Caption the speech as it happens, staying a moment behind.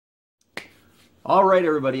All right,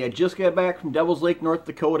 everybody, I just got back from Devil's Lake, North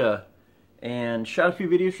Dakota, and shot a few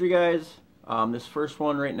videos for you guys. This first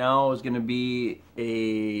one right now is going to be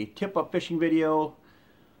a tip-up fishing video.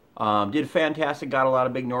 Did fantastic, got a lot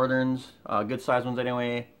of big northerns, good sized ones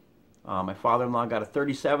anyway. My father-in-law got a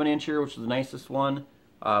 37-incher, which is the nicest one.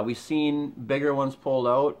 We've seen bigger ones pulled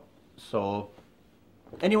out. So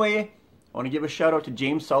anyway, I want to give a shout out to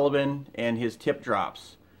James Sullivan and his tip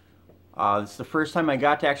drops. This is the first time I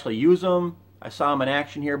got to actually use them. I saw them in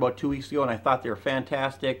action here about 2 weeks ago and I thought they were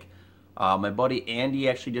fantastic. My buddy Andy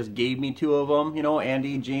actually just gave me two of them. You know,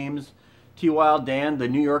 Andy, James, T-Wild, Dan, the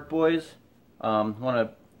New York boys. I want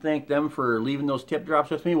to thank them for leaving those tip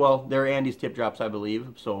drops with me. Well, they're Andy's tip drops, I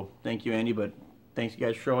believe. So thank you, Andy, but thanks you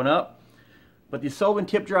guys for showing up. But these Sullivan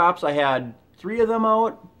tip drops, I had 3 of them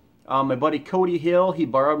out. My buddy Cody Hill, he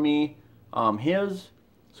borrowed me his.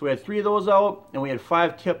 So we had 3 of those out, and we had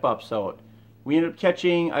 5 tip-ups out. We ended up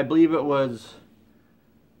catching, I believe it was,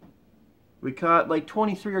 we caught like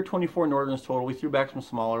 23 or 24 northerns total. We threw back some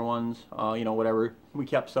smaller ones, you know, whatever. We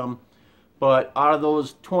kept some. But out of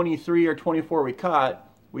those 23 or 24 we caught,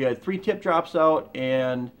 we had 3 tip drops out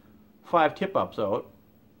and 5 tip-ups out.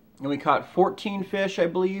 And we caught 14 fish, I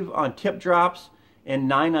believe, on tip drops and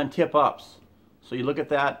 9 on tip-ups. So you look at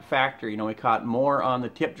that factor, you know, we caught more on the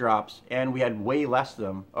tip drops and we had way less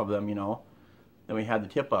of them, you know, than we had the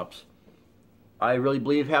tip-ups. I really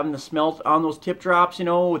believe having the smelt on those tip drops, you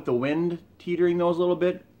know, with the wind teetering those a little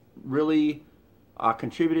bit, really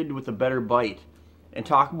contributed with a better bite. And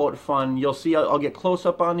talk about fun, you'll see I'll get close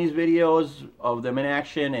up on these videos of them in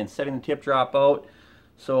action and setting the tip drop out.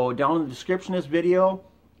 So down in the description of this video,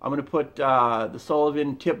 I'm going to put the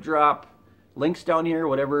Sullivan tip drop links down here,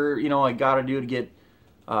 whatever, you know, I got to do to get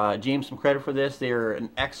James some credit for this. They're an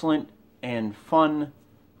excellent and fun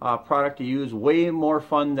product to use, way more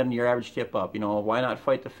fun than your average tip up. You know, why not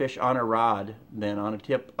fight the fish on a rod than on a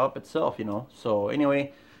tip up itself, you know? So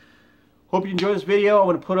anyway, hope you enjoy this video. I'm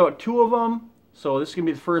going to put out 2 of them, so this is going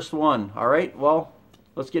to be the first one. Alright, well,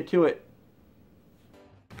 let's get to it.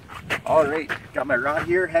 Alright, got my rod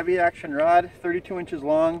here, heavy action rod, 32 inches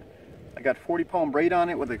long. I got 40-pound braid on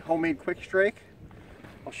it with a homemade quick strike.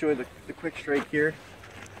 I'll show you the quick strike here.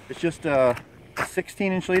 It's just a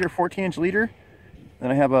 16-inch leader, 14-inch leader. Then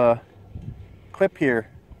I have a clip here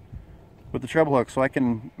with the treble hook, so I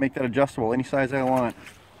can make that adjustable any size I want.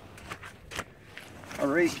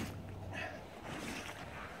 Alright,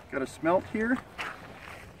 got a smelt here.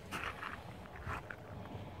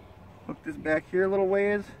 Hook this back here a little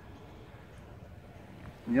ways.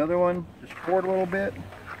 And the other one, just forward a little bit.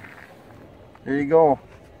 There you go.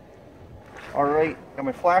 Alright, got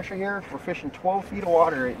my flasher here. We're fishing 12 feet of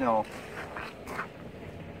water right now.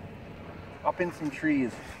 Up in some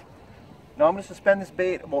trees. Now I'm going to suspend this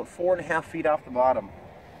bait about 4.5 feet off the bottom.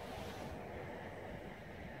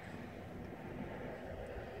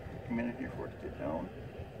 A minute here for it to get down.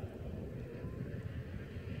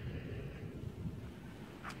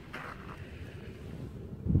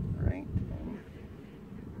 Alright.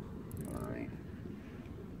 Alright.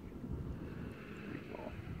 There we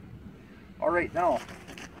go. Alright, now,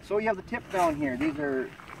 so you have the tip down here.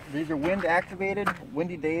 These are wind activated,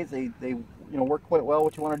 windy days, they you know, work quite well.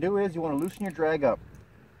 What you want to do is you want to loosen your drag up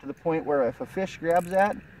to the point where if a fish grabs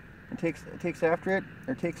that and takes after it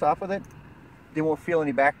or takes off with it, they won't feel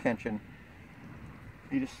any back tension.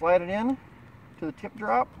 You just slide it in to the tip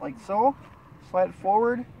drop like so, slide it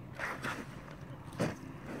forward, and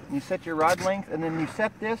you set your rod length, and then you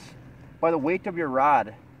set this by the weight of your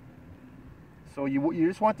rod. So you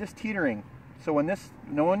just want this teetering. So when this,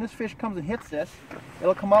 you know, when this fish comes and hits this,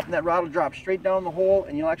 it'll come up and that rod will drop straight down the hole,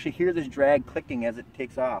 and you'll actually hear this drag clicking as it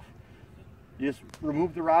takes off. You just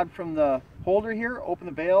remove the rod from the holder here, open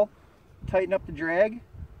the bail, tighten up the drag,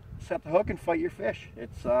 set the hook, and fight your fish.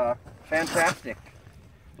 It's fantastic.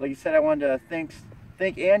 Like I said, I wanted to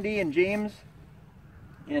thank Andy and James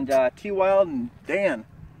and T-Wild and Dan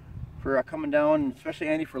for coming down, especially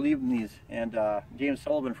Andy for leaving these, and James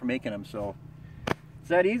Sullivan for making them. So it's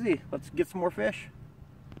that easy. Let's get some more fish.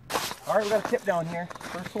 Alright, we got a tip down here.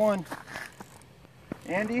 First one.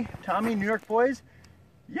 Andy, Tommy, New York boys.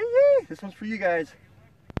 Yay, yay! This one's for you guys.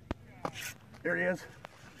 There he is.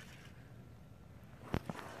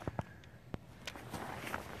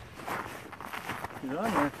 He's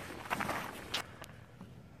on there.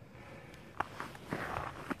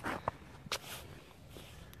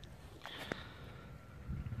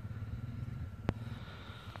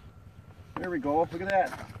 There we go. Look at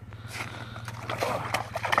that.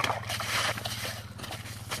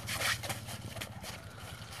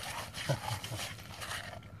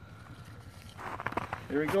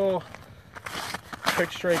 There we go.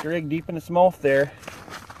 quick strike rig deep in its mouth there.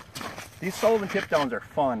 These Sullivan tip downs are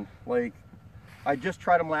fun. Like, I just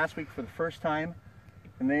tried them last week for the first time,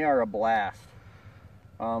 and they are a blast.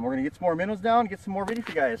 We're gonna get some more minnows down, get some more video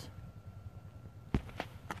for you guys.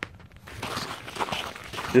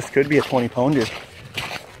 This could be a 20-pounder.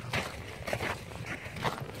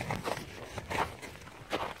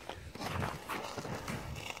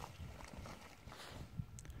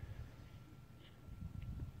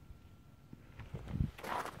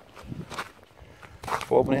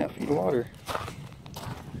 Twelve and a half feet of water.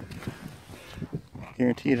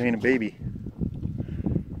 Guarantee it ain't a baby.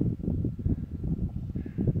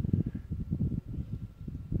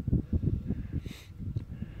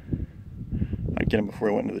 I'd get him before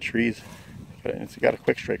I went into the trees. But it's got a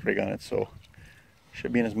quick strike rig on it, so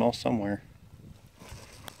should be in his mouth somewhere.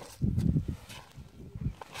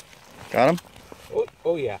 Got him?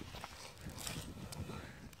 Oh yeah.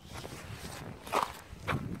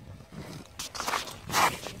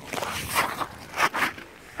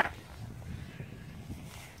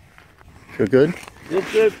 Feel good?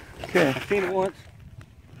 It's good. Okay. I've seen it once.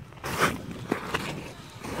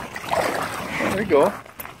 There we go.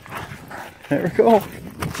 There we go.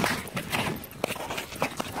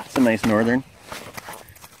 It's a nice northern.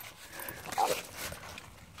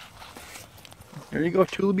 There you go,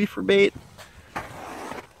 Tulby for bait.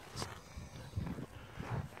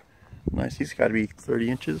 Nice, he's got to be 30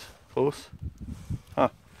 inches close. Huh.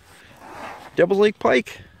 Devil's Lake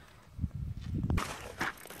Pike.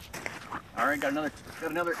 All right, got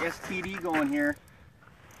another STD going here.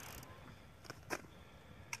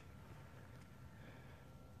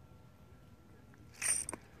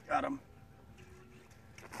 Got him.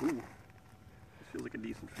 Ooh, this feels like a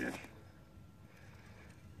decent fish.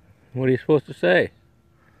 What are you supposed to say?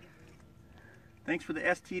 Thanks for the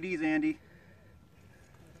STDs, Andy.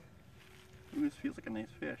 Ooh, this feels like a nice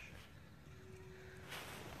fish.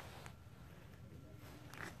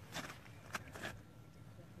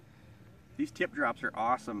 These tip drops are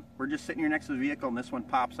awesome. We're just sitting here next to the vehicle and this one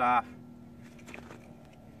pops off.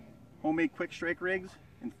 Homemade quick strike rigs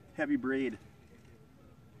and heavy braid.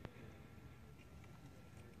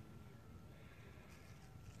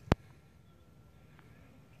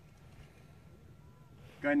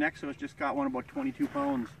 Guy next to us just got one about 22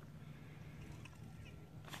 pounds.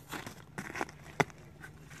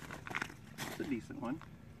 It's a decent one.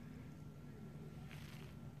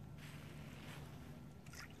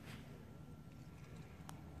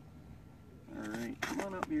 Alright, come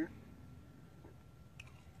on up here.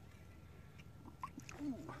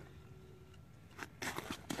 Ooh.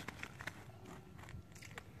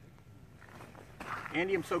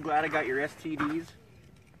 Andy, I'm so glad I got your STDs.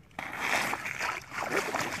 That's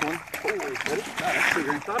a nice one. Holy shit, that's bigger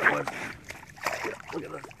than I thought it was. Yeah, look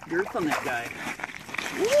at the girth on that guy.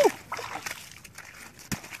 Woo!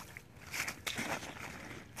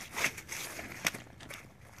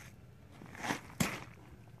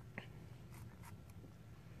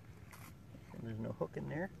 There's no hook in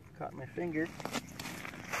there. Caught my finger.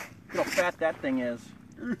 Look how fat that thing is.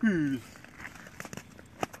 Look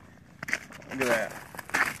at that.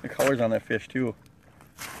 The color's on that fish too.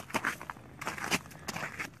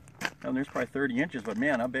 And there's probably 30 inches, but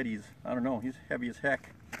man, I bet he's, I don't know, he's heavy as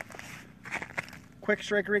heck. Quick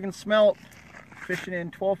strike rig and smelt. Fishing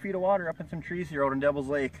in 12 feet of water up in some trees here out in Devil's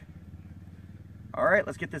Lake. Alright,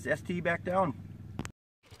 let's get this ST back down.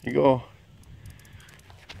 Here you go.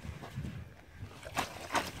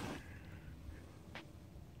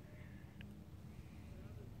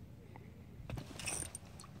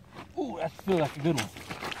 Ooh, that feels like a good one.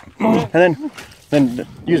 And then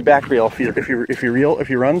use back reel if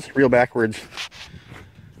he runs, reel backwards.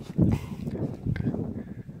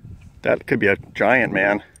 That could be a giant,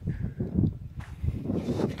 man.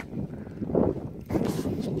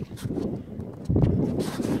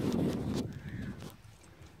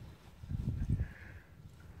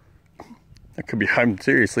 That could be,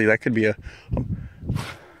 seriously, that could be a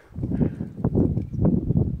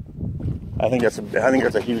I think that's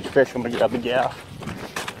a huge fish. I'm gonna get up the gaff.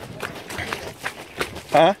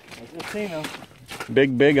 Huh? I just seen him.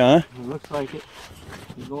 Big, huh? It looks like it.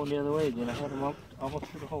 He's going the other way again. I had him up almost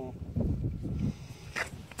through the hole.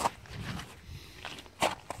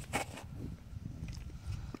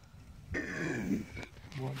 Come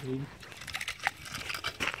on, dude.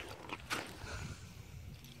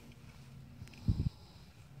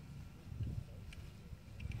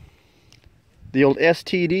 The old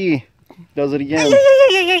STD does it again.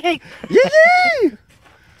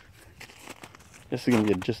 This is gonna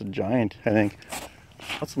be just a giant, I think.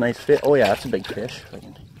 That's a nice fish. Oh yeah, that's a big fish.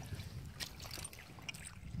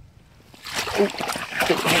 Oh.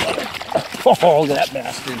 Oh, look at that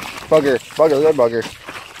bastard. Bugger, bugger, good bugger.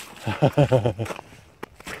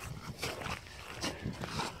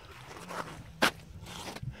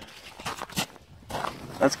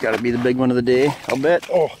 That's got to be the big one of the day, I'll bet.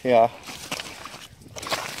 Oh, yeah.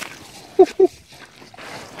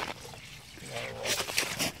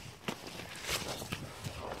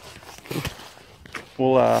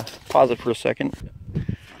 We'll pause it for a second.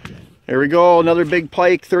 There we go, another big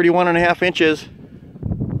pike, 31.5 inches.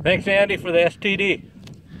 Thanks, Andy, for the STD.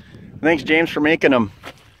 Thanks, James, for making them.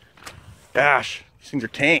 Gosh, these things are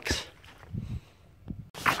tanks.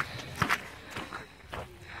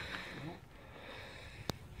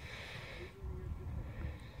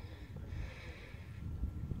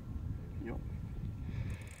 Yep.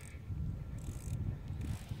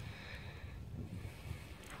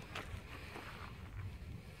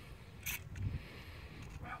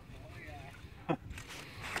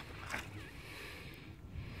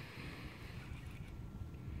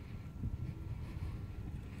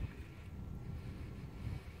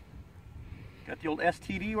 Got the old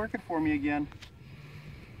STD working for me again.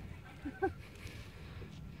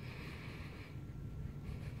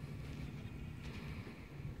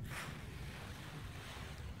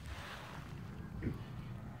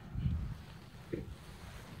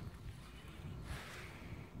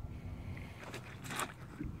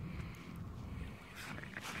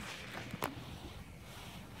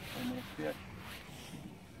 Almost fit.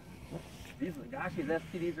 Gosh, these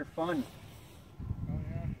STDs are fun.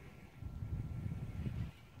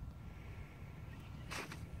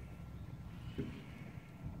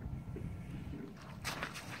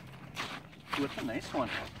 What's a nice one?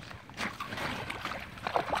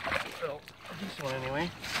 Well, a decent one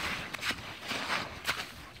anyway.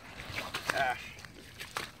 Gosh.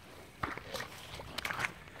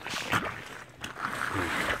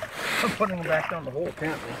 I'm putting them back down the hole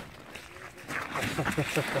apparently.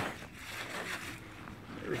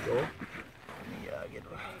 There we go.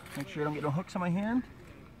 Make sure I don't get no hooks on my hand.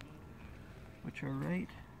 Which are right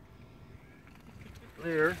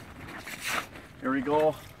there. There we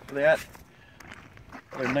go. For that.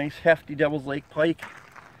 A nice hefty Devil's Lake pike,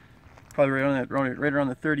 probably right on that, right around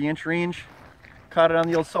the 30-inch range. Caught it on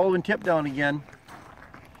the old Sullivan tip down again.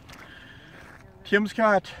 Tim's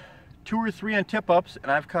caught 2 or 3 on tip ups,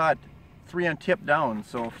 and I've caught 3 on tip downs.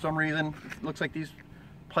 So for some reason, it looks like these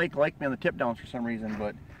pike like me on the tip downs for some reason.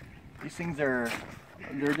 But these things they're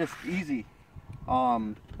just easy.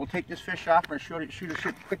 We'll take this fish off and shoot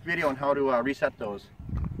a quick video on how to reset those.